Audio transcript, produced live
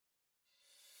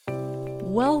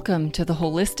Welcome to the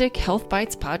Holistic Health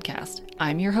Bites podcast.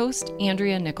 I'm your host,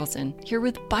 Andrea Nicholson, here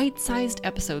with bite-sized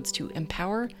episodes to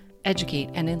empower, educate,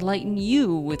 and enlighten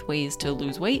you with ways to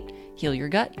lose weight, heal your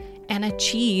gut, and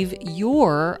achieve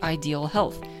your ideal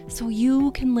health so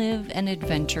you can live an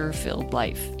adventure-filled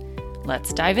life.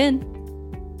 Let's dive in.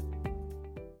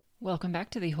 Welcome back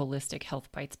to the Holistic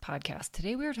Health Bites podcast.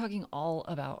 Today we are talking all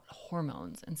about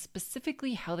hormones and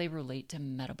specifically how they relate to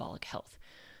metabolic health.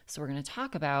 So we're going to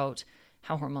talk about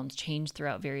how hormones change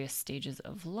throughout various stages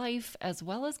of life, as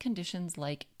well as conditions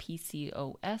like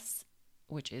PCOS,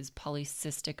 which is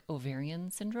polycystic ovarian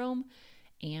syndrome,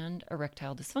 and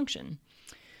erectile dysfunction.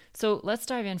 So let's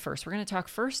dive in first. We're going to talk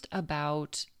first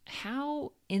about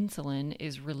how insulin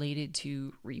is related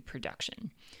to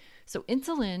reproduction. So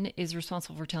insulin is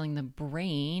responsible for telling the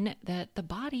brain that the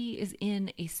body is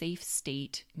in a safe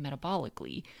state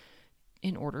metabolically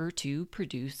in order to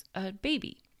produce a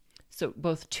baby. So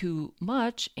both too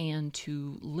much and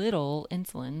too little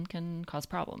insulin can cause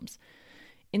problems.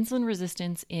 Insulin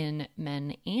resistance in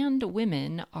men and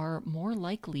women are more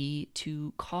likely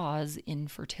to cause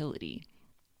infertility.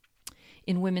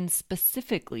 In women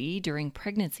specifically, during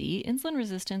pregnancy, insulin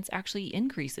resistance actually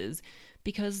increases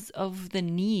because of the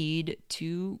need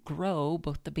to grow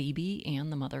both the baby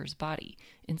and the mother's body.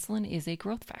 Insulin is a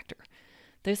growth factor.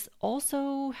 This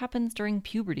also happens during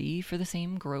puberty for the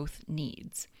same growth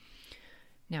needs.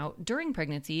 Now, during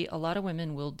pregnancy, a lot of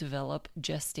women will develop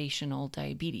gestational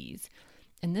diabetes.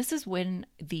 And this is when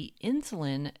the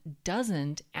insulin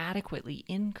doesn't adequately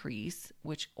increase,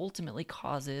 which ultimately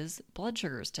causes blood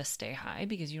sugars to stay high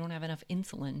because you don't have enough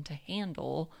insulin to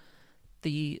handle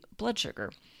the blood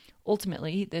sugar.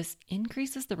 Ultimately, this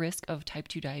increases the risk of type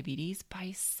 2 diabetes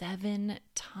by 7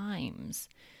 times.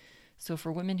 So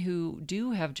for women who do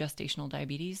have gestational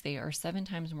diabetes, they are 7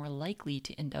 times more likely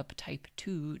to end up type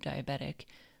 2 diabetic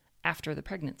after the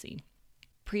pregnancy.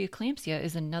 Preeclampsia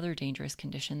is another dangerous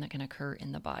condition that can occur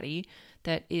in the body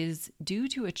that is due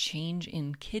to a change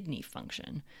in kidney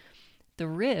function. The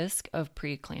risk of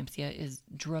preeclampsia is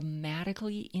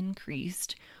dramatically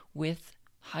increased with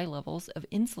high levels of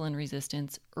insulin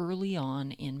resistance early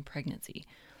on in pregnancy.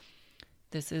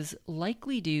 This is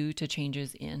likely due to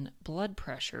changes in blood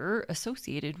pressure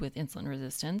associated with insulin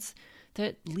resistance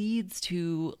that leads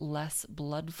to less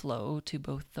blood flow to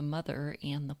both the mother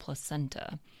and the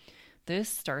placenta. This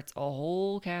starts a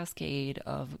whole cascade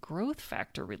of growth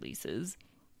factor releases.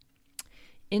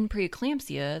 In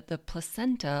preeclampsia, the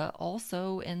placenta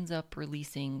also ends up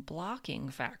releasing blocking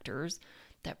factors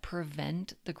that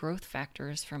prevent the growth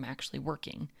factors from actually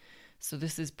working. So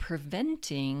this is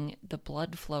preventing the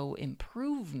blood flow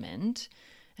improvement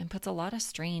and puts a lot of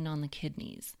strain on the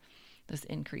kidneys. This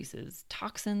increases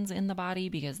toxins in the body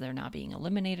because they're not being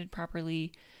eliminated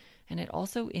properly, and it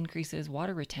also increases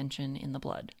water retention in the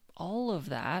blood. All of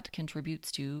that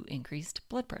contributes to increased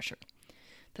blood pressure.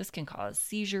 This can cause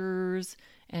seizures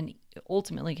and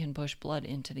ultimately can push blood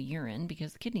into the urine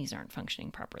because the kidneys aren't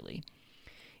functioning properly.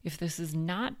 If this is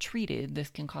not treated, this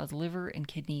can cause liver and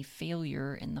kidney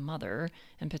failure in the mother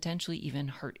and potentially even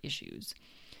heart issues.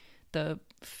 The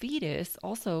fetus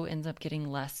also ends up getting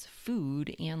less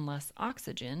food and less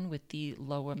oxygen with the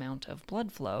low amount of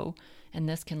blood flow, and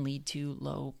this can lead to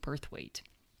low birth weight.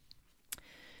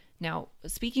 Now,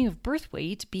 speaking of birth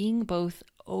weight, being both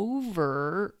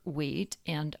overweight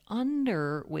and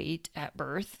underweight at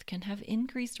birth can have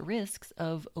increased risks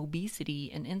of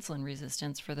obesity and insulin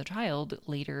resistance for the child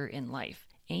later in life.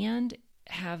 And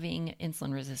having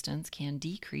insulin resistance can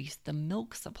decrease the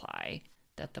milk supply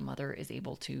that the mother is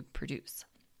able to produce.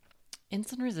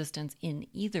 Insulin resistance in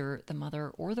either the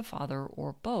mother or the father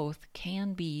or both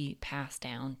can be passed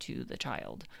down to the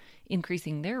child,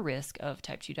 increasing their risk of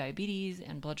type 2 diabetes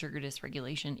and blood sugar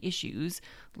dysregulation issues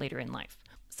later in life.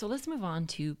 So let's move on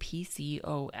to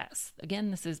PCOS.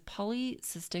 Again, this is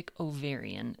polycystic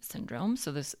ovarian syndrome.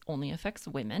 So this only affects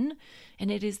women, and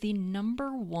it is the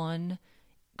number one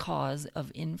cause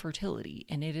of infertility,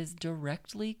 and it is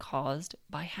directly caused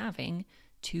by having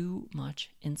too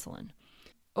much insulin.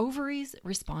 Ovaries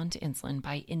respond to insulin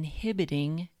by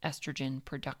inhibiting estrogen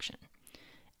production.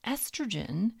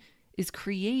 Estrogen is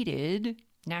created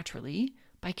naturally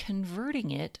by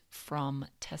converting it from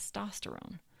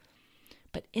testosterone.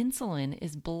 But insulin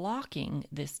is blocking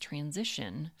this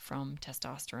transition from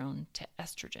testosterone to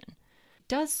estrogen. It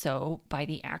does so by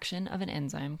the action of an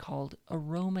enzyme called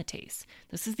aromatase.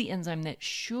 This is the enzyme that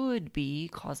should be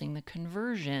causing the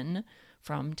conversion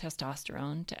from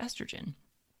testosterone to estrogen.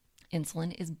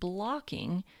 Insulin is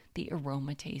blocking the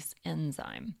aromatase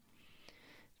enzyme.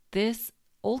 This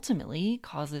ultimately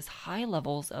causes high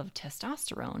levels of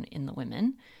testosterone in the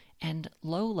women and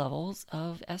low levels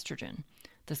of estrogen.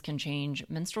 This can change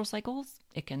menstrual cycles.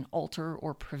 It can alter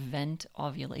or prevent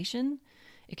ovulation.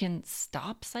 It can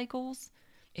stop cycles.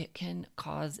 It can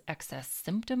cause excess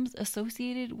symptoms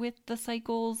associated with the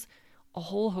cycles. A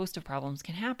whole host of problems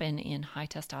can happen in high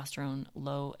testosterone,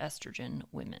 low estrogen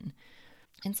women.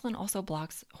 Insulin also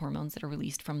blocks hormones that are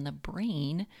released from the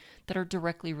brain that are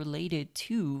directly related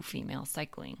to female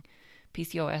cycling.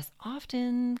 PCOS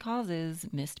often causes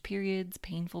missed periods,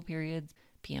 painful periods,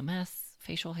 PMS,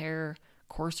 facial hair,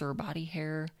 coarser body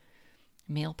hair,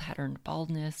 male patterned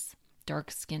baldness,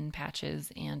 dark skin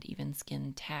patches, and even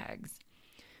skin tags.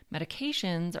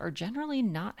 Medications are generally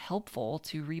not helpful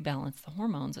to rebalance the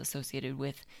hormones associated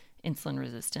with insulin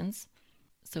resistance.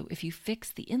 So if you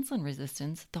fix the insulin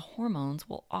resistance, the hormones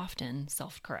will often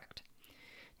self-correct.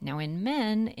 Now in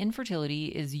men, infertility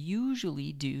is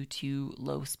usually due to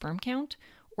low sperm count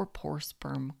or poor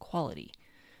sperm quality.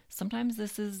 Sometimes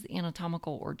this is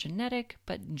anatomical or genetic,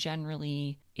 but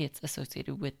generally it's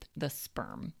associated with the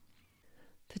sperm.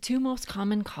 The two most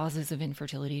common causes of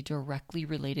infertility directly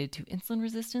related to insulin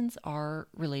resistance are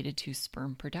related to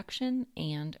sperm production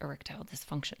and erectile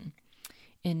dysfunction.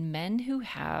 In men who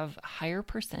have higher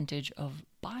percentage of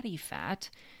body fat,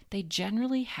 they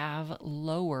generally have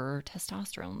lower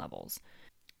testosterone levels.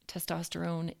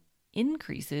 Testosterone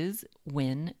increases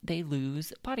when they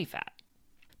lose body fat.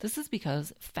 This is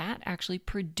because fat actually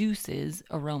produces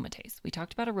aromatase. We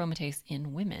talked about aromatase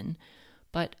in women,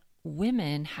 but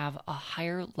women have a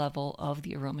higher level of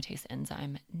the aromatase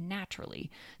enzyme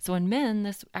naturally. So in men,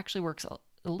 this actually works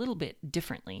a little bit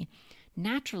differently.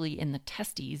 Naturally, in the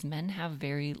testes, men have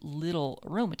very little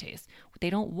aromatase. They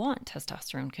don't want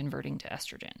testosterone converting to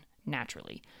estrogen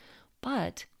naturally.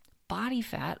 But body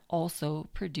fat also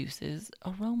produces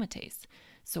aromatase.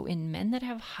 So in men that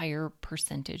have higher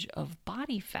percentage of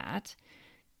body fat,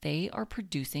 they are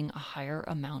producing a higher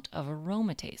amount of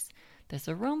aromatase. This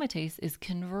aromatase is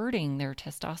converting their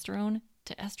testosterone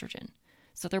to estrogen.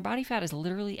 So their body fat is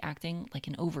literally acting like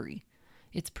an ovary.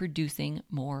 It's producing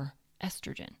more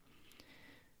estrogen.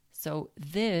 So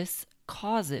this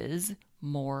causes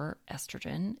more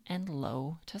estrogen and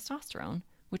low testosterone,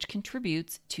 which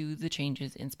contributes to the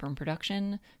changes in sperm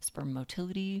production, sperm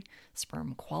motility,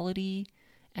 sperm quality,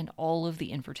 and all of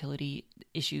the infertility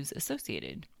issues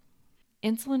associated.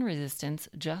 Insulin resistance,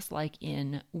 just like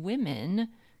in women,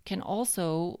 can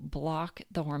also block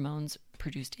the hormones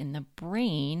produced in the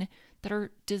brain that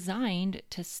are designed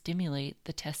to stimulate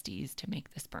the testes to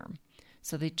make the sperm.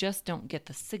 So they just don't get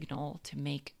the signal to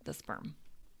make the sperm.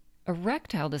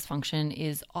 Erectile dysfunction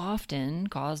is often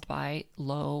caused by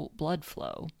low blood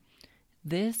flow.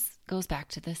 This goes back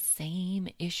to the same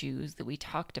issues that we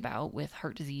talked about with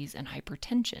heart disease and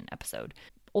hypertension episode.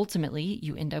 Ultimately,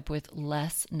 you end up with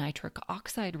less nitric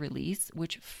oxide release,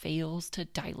 which fails to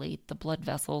dilate the blood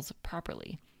vessels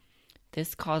properly.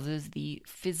 This causes the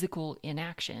physical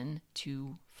inaction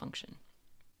to function.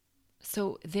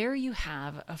 So there you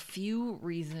have a few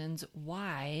reasons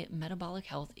why metabolic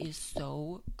health is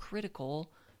so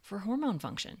critical for hormone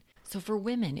function. So for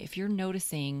women, if you're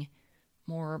noticing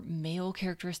more male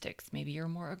characteristics, maybe you're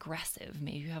more aggressive,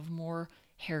 maybe you have more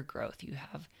hair growth, you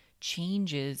have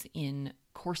changes in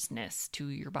coarseness to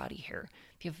your body hair,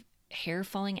 if you have hair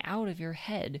falling out of your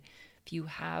head, if you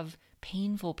have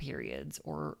painful periods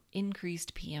or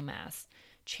increased PMS,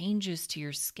 changes to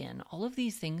your skin, all of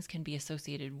these things can be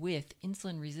associated with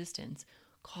insulin resistance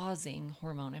causing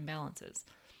hormone imbalances.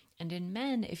 And in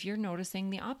men, if you're noticing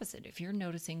the opposite, if you're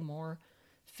noticing more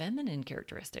feminine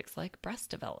characteristics like breast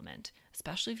development,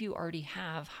 especially if you already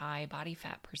have high body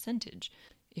fat percentage,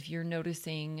 if you're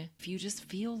noticing if you just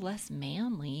feel less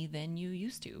manly than you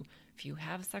used to, if you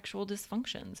have sexual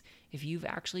dysfunctions, if you've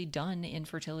actually done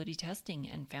infertility testing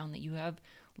and found that you have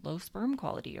low sperm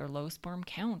quality or low sperm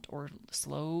count or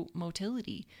slow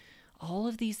motility, all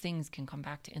of these things can come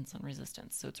back to insulin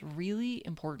resistance. So it's really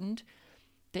important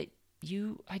that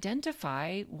you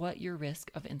identify what your risk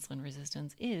of insulin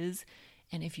resistance is.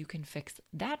 And if you can fix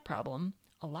that problem,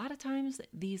 a lot of times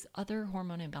these other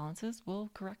hormone imbalances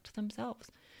will correct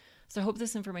themselves. So I hope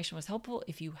this information was helpful.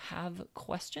 If you have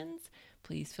questions,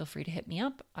 please feel free to hit me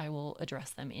up. I will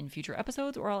address them in future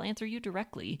episodes or I'll answer you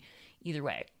directly. Either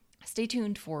way, stay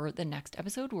tuned for the next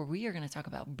episode where we are going to talk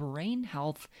about brain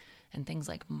health and things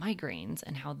like migraines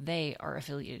and how they are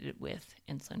affiliated with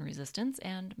insulin resistance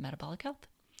and metabolic health.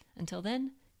 Until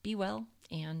then, be well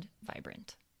and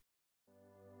vibrant.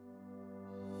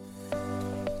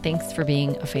 Thanks for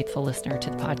being a faithful listener to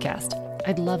the podcast.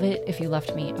 I'd love it if you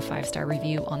left me a 5-star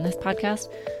review on this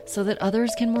podcast so that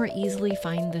others can more easily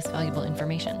find this valuable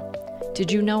information.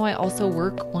 Did you know I also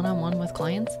work one-on-one with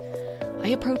clients? I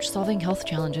approach solving health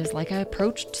challenges like I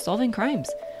approached solving crimes,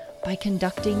 by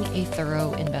conducting a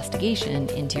thorough investigation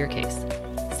into your case.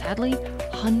 Sadly,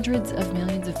 hundreds of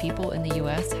millions of people in the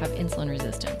US have insulin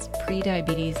resistance,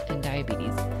 prediabetes, and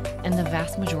diabetes, and the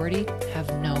vast majority have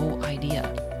no idea.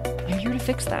 I'm here to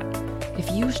fix that.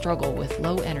 If you struggle with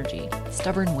low energy,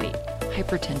 stubborn weight,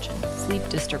 hypertension, sleep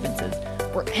disturbances,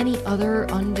 or any other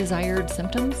undesired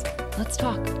symptoms, let's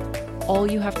talk. All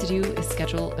you have to do is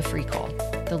schedule a free call.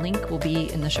 The link will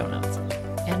be in the show notes.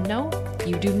 And no,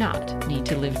 you do not need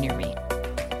to live near me.